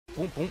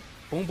boom, boom,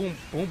 boom, boom,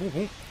 boom, boom,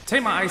 boom.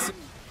 Take my ice.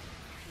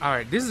 All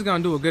right, this is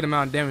gonna do a good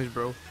amount of damage,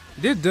 bro.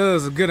 This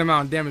does a good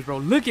amount of damage, bro.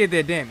 Look at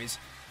that damage.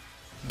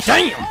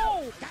 Damn.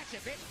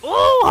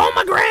 Oh, hold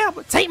my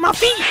grab. Take my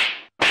feet.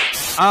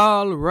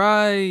 All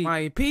right,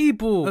 my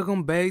people,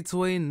 welcome back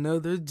to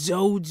another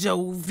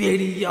JoJo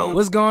video.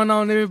 What's going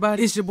on,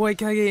 everybody? It's your boy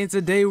Kage, and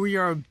today we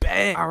are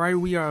back. All right,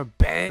 we are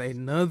back with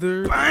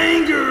another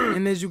banger.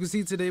 And as you can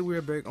see, today we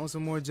are back on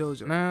some more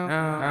JoJo.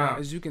 Now,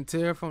 as you can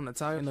tell from the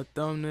title and the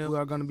thumbnail, we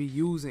are gonna be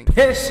using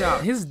Pet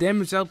Shop. His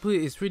damage output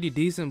is pretty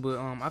decent, but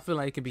I feel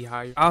like it can be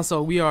higher.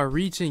 Also, we are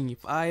reaching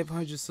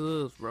 500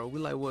 subs, bro. We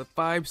like what,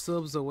 5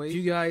 subs away. If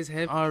you guys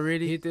have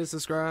already hit that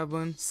subscribe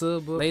button,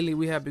 sub up. Lately,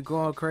 we have been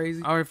going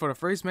crazy. All right, for the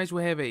first match,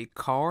 we have a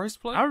cars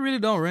play. I really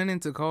don't run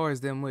into cars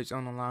that much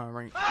on the line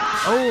rank.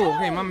 Oh,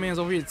 okay, my man's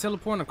over here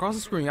teleporting across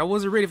the screen. I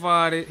wasn't ready for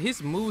all that.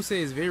 His moveset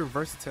is very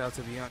versatile,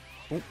 to be honest.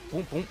 Boom,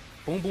 boom, boom,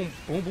 boom, boom,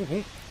 boom, boom,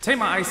 boom. Take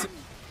my ice.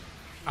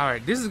 All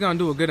right, this is gonna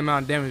do a good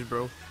amount of damage,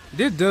 bro.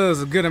 This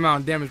does a good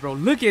amount of damage, bro.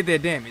 Look at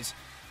that damage.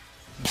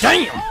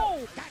 Damn.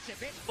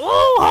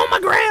 Oh, hold my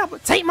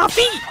grab. Take my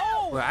feet.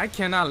 Well, I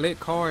cannot let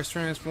cars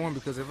transform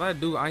because if I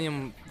do, I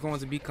am going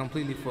to be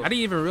completely fucked. I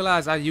didn't even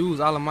realize I used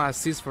all of my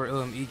assists for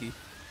Iggy.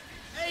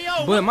 Hey,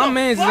 yo, but my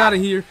man's is out of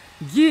here.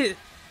 Get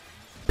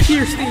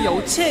pierced in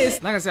your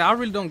chest. Like I said, I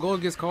really don't go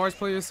against cars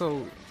players,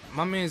 so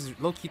my man's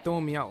low-key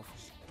throwing me off.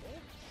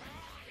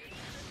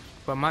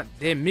 But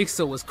that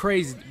mix-up was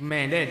crazy,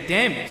 man. That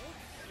damage.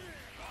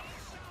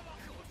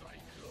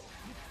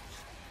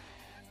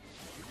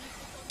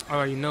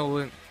 Alright, you know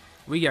what?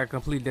 We got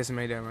complete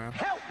decimate that round.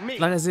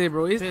 Like I said,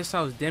 bro, his Pet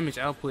Shop's damage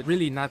output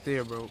really not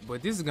there, bro.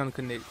 But this is gonna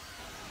connect.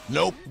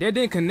 Nope. That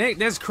didn't connect.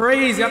 That's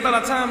crazy. I thought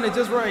I timed it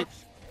just right.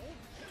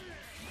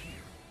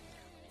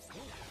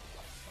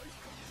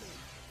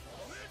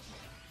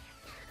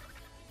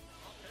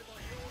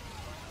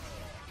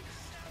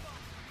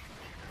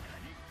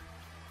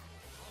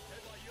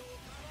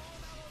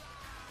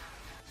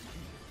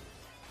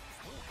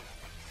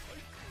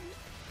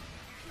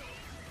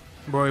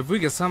 Bro, if we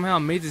can somehow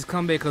make this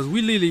comeback, cause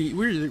we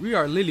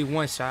are literally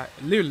one shot,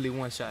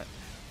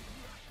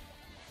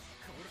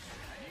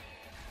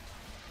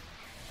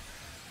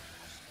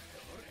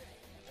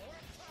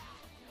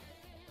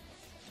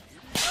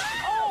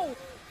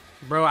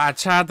 Bro, I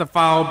tried to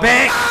fall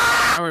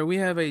back. All right, we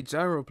have a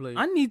gyro play.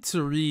 I need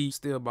to read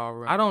Steel Ball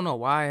Run. I don't know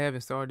why I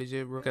haven't started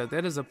yet, bro, because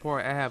that is a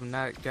part I have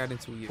not got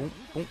into yet. Boom,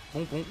 boom,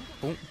 boom, boom,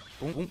 boom,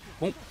 boom, boom,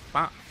 boom,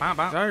 bop, bop,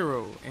 bop.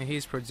 Gyro and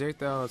his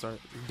projectiles are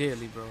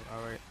deadly, bro.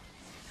 All right.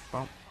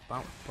 Bump,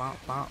 bump,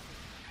 bump, bump,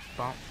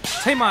 bump.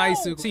 Take my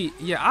icicle. See,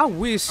 yeah, I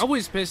wish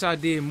Pet Shop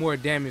did more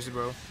damage,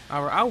 bro.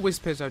 Alright, I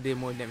wish Pet Shop did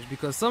more damage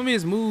because some of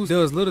his moves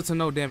does little to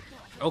no damage.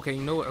 Okay,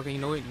 you know what? Okay, you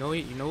know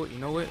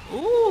it.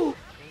 Ooh.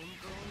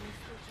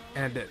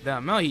 And the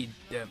amount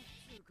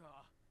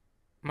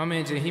my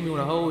man just hit me with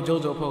a whole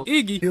JoJo pose.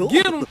 Iggy,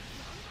 get him.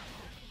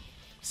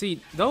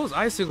 See, those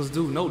icicles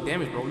do no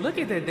damage, bro. Look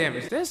at that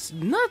damage. That's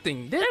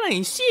nothing. That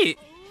ain't shit.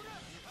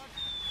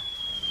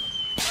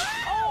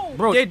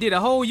 Bro, they did a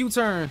whole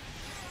U-turn.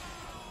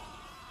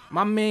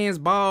 My man's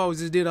balls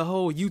just did a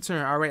whole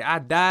U-turn. All right, I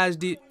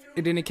dodged it,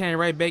 and then it came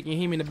right back and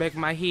hit me in the back of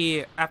my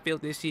head. I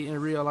felt this shit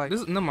in real life.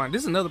 Never mind.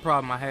 This is another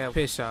problem I have with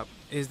Pet Shop,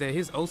 is that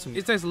his ultimate,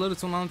 it takes a little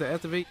too long to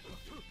activate.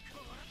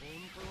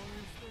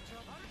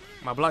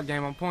 My block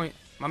game on point.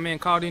 My man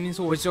called in his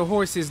horse. But your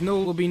horses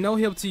will be no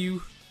help to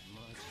you.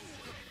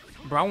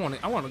 Bro,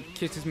 I want to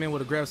catch this man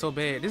with a grab so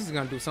bad. This is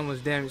gonna do so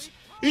much damage.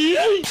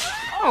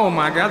 Oh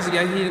my god, I just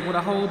got hit with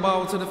a whole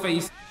ball to the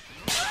face.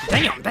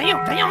 Damn,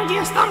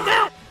 getting stumped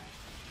out.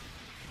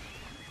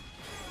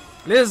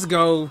 Let's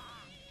go.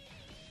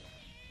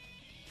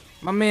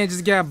 My man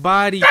just got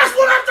bodied. That's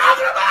what I'm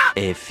talking about.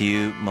 A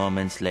few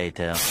moments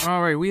later.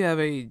 Alright, we have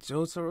a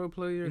Jotaro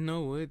player. You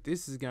know what?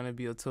 This is gonna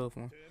be a tough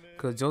one.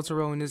 Cause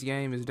Jotaro in this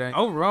game is dang.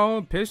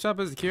 Overall, Pet Shop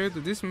as a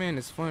character, this man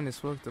is fun as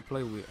fuck to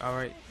play with.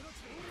 Alright.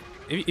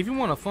 If you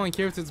want a fun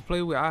character to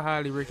play with, I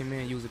highly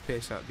recommend using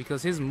Pet Shop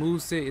because his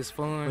moveset is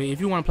fun. But if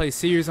you want to play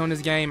serious on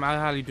this game, I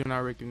highly do not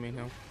recommend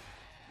him.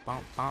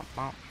 Bump, bump,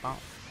 bump, bump,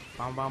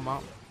 bump, bump,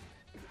 bump.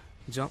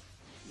 Jump.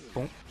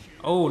 Boom.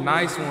 Oh,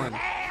 nice one.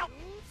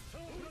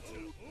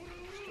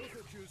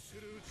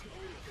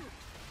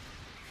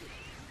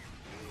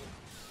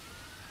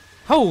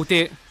 Hold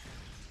that.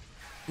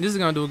 This is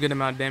gonna do a good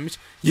amount of damage.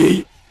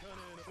 Yeah.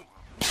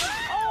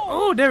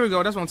 Oh, there we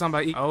go. That's what I'm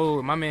talking about.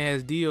 Oh, my man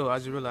has Dio. I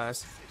just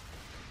realized.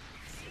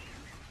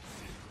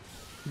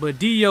 But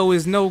Dio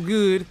is no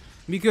good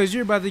because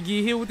you're about to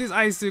get hit with this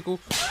icicle.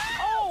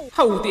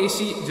 Hold that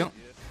shit. Jump.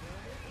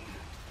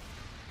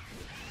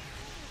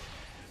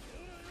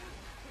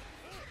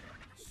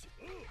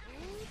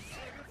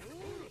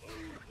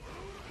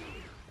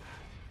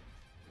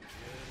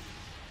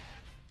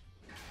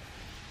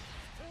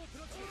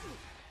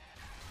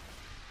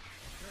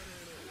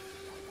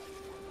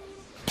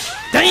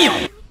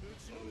 Damn!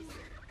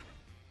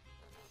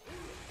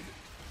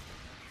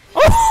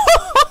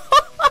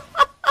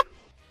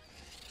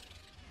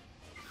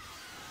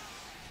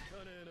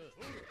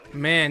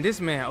 Man, This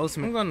man,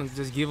 ultimate. I'm gonna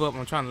just give up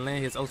on trying to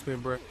land his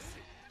ultimate, bro.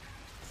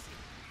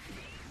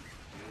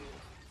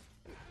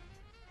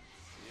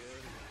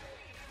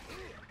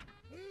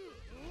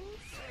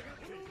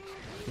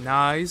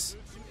 Nice.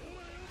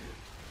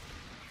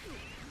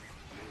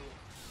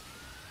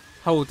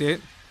 Hold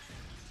it.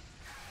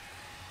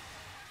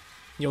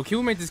 Yo,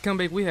 Q make this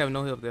comeback. We have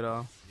no help at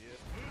all.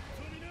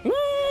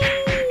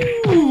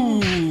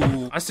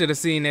 Ooh, I should have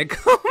seen that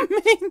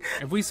coming.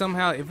 If we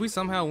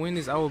somehow win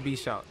this, I will be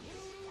shocked.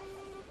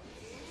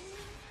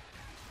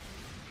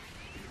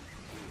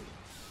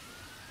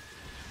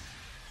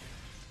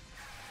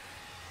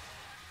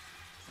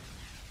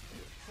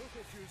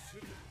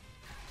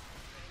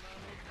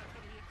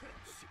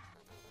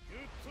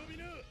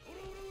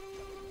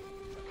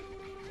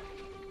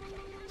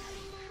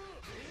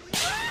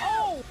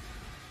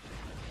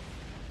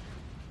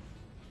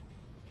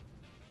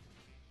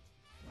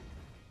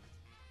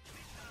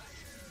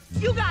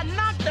 You got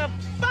knocked the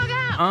fuck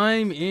out!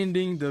 I'm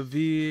ending the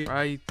vid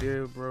right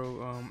there,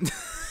 bro.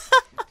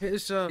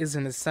 Headshot is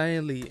an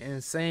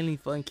insanely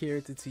fun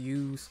character to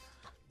use,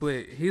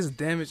 but his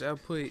damage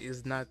output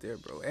is not there,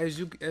 bro. As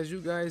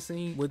you guys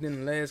seen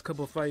within the last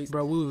couple fights,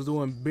 bro, we was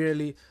doing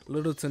barely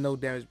little to no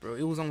damage, bro.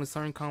 It was only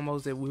certain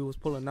combos that we was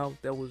pulling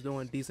out that was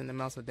doing decent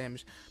amounts of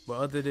damage, but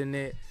other than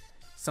that,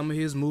 some of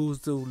his moves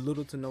do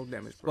little to no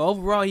damage, bro. But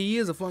overall, he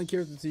is a fun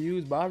character to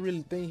use, but I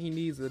really think he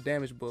needs a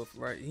damage buff,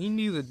 right? He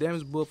needs a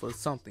damage buff or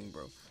something,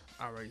 bro.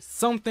 Alright,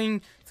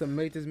 something to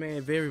make this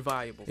man very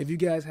valuable. If you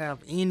guys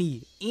have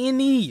any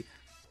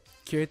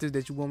characters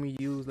that you want me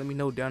to use, let me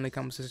know down in the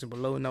comment section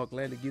below, and I'll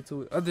gladly get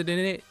to it. Other than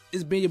that,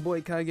 it's been your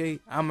boy Kage.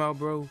 I'm out,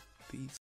 bro. Peace.